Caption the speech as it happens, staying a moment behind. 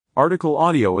Article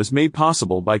audio is made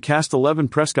possible by Cast 11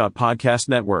 Prescott Podcast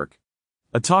Network,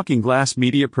 a Talking Glass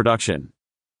media production.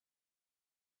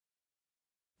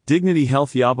 Dignity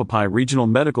Health Yavapai Regional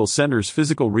Medical Center's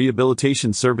Physical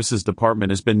Rehabilitation Services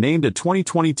Department has been named a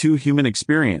 2022 Human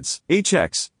Experience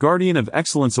 (HX) Guardian of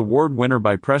Excellence Award winner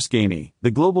by Press Ganey,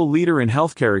 the global leader in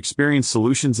healthcare experience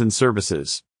solutions and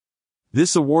services.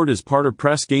 This award is part of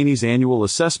Press Ganey's annual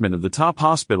assessment of the top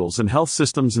hospitals and health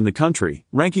systems in the country,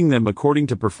 ranking them according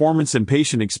to performance and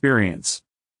patient experience.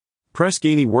 Press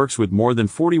Ganey works with more than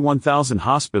 41,000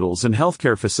 hospitals and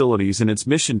healthcare facilities in its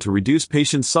mission to reduce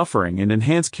patient suffering and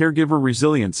enhance caregiver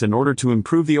resilience in order to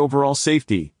improve the overall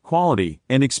safety, quality,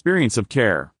 and experience of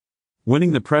care.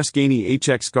 Winning the Press Ganey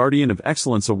HX Guardian of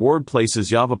Excellence Award places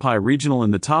Yavapai Regional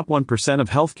in the top 1% of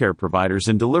healthcare providers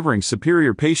in delivering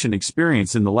superior patient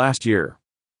experience in the last year.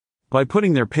 By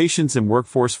putting their patients and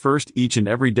workforce first each and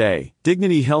every day,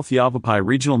 Dignity Health Yavapai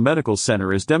Regional Medical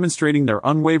Center is demonstrating their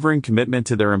unwavering commitment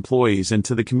to their employees and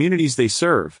to the communities they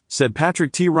serve, said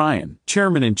Patrick T. Ryan,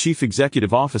 Chairman and Chief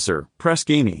Executive Officer, Press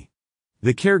Ganey.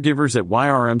 The caregivers at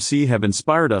YRMC have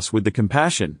inspired us with the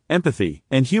compassion, empathy,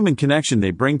 and human connection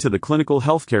they bring to the clinical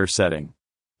healthcare setting.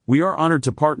 We are honored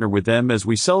to partner with them as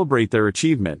we celebrate their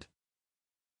achievement.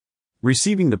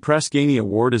 Receiving the Press Ganey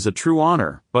Award is a true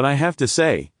honor, but I have to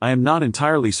say, I am not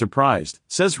entirely surprised,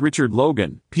 says Richard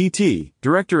Logan, PT,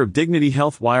 Director of Dignity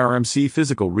Health YRMC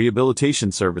Physical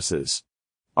Rehabilitation Services.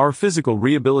 Our physical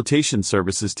rehabilitation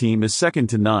services team is second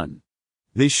to none.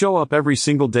 They show up every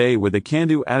single day with a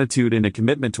can-do attitude and a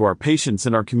commitment to our patients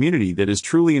and our community that is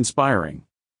truly inspiring.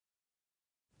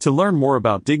 To learn more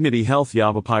about Dignity Health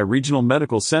Yavapai Regional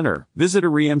Medical Center, visit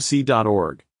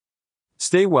YRMC.org.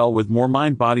 Stay well with more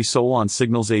mind, body, soul on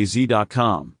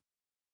signalsaz.com.